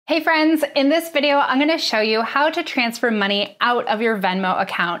Hey friends, in this video, I'm gonna show you how to transfer money out of your Venmo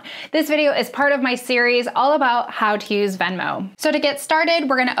account. This video is part of my series all about how to use Venmo. So to get started,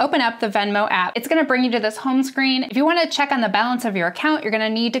 we're gonna open up the Venmo app. It's gonna bring you to this home screen. If you wanna check on the balance of your account, you're gonna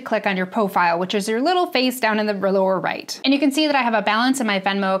need to click on your profile, which is your little face down in the lower right. And you can see that I have a balance in my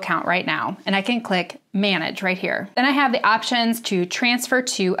Venmo account right now, and I can click Manage right here. Then I have the options to transfer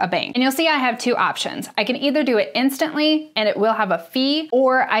to a bank. And you'll see I have two options. I can either do it instantly and it will have a fee,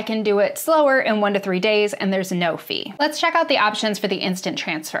 or I can do it slower in 1 to 3 days and there's no fee. Let's check out the options for the instant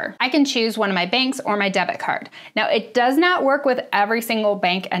transfer. I can choose one of my banks or my debit card. Now it does not work with every single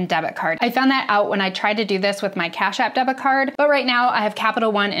bank and debit card. I found that out when I tried to do this with my Cash App debit card, but right now I have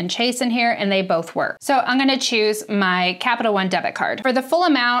Capital One and Chase in here and they both work. So I'm gonna choose my Capital One debit card. For the full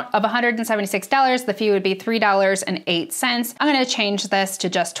amount of $176, the fee would be $3.08. I'm gonna change this to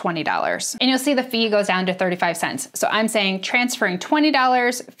just $20. And you'll see the fee goes down to 35 cents. So I'm saying transferring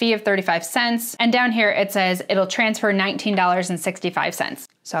 $20, fee of 35 cents. And down here it says it'll transfer $19.65.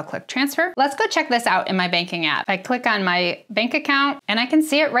 So I'll click transfer. Let's go check this out in my banking app. I click on my bank account and I can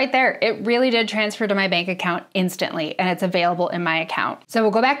see it right there. It really did transfer to my bank account instantly and it's available in my account. So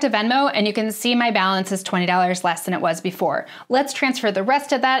we'll go back to Venmo and you can see my balance is $20 less than it was before. Let's transfer the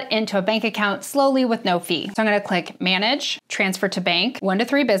rest of that into a bank account slowly with no fee. So I'm gonna click Manage, Transfer to Bank, 1 to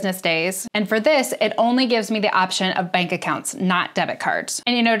 3 business days. And for this, it only gives me the option of bank accounts, not debit cards.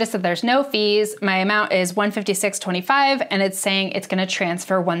 And you notice that there's no fees. My amount is $156.25 and it's saying it's gonna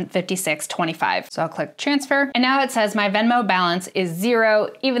transfer $156.25. So I'll click transfer. And now it says my Venmo balance is 0,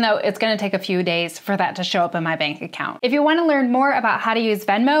 even though it's gonna take a few days for that to show up in my bank account. If you wanna learn more about how to use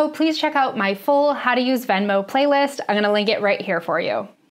Venmo, please check out my full How to Use Venmo playlist. I'm gonna link it right here for you.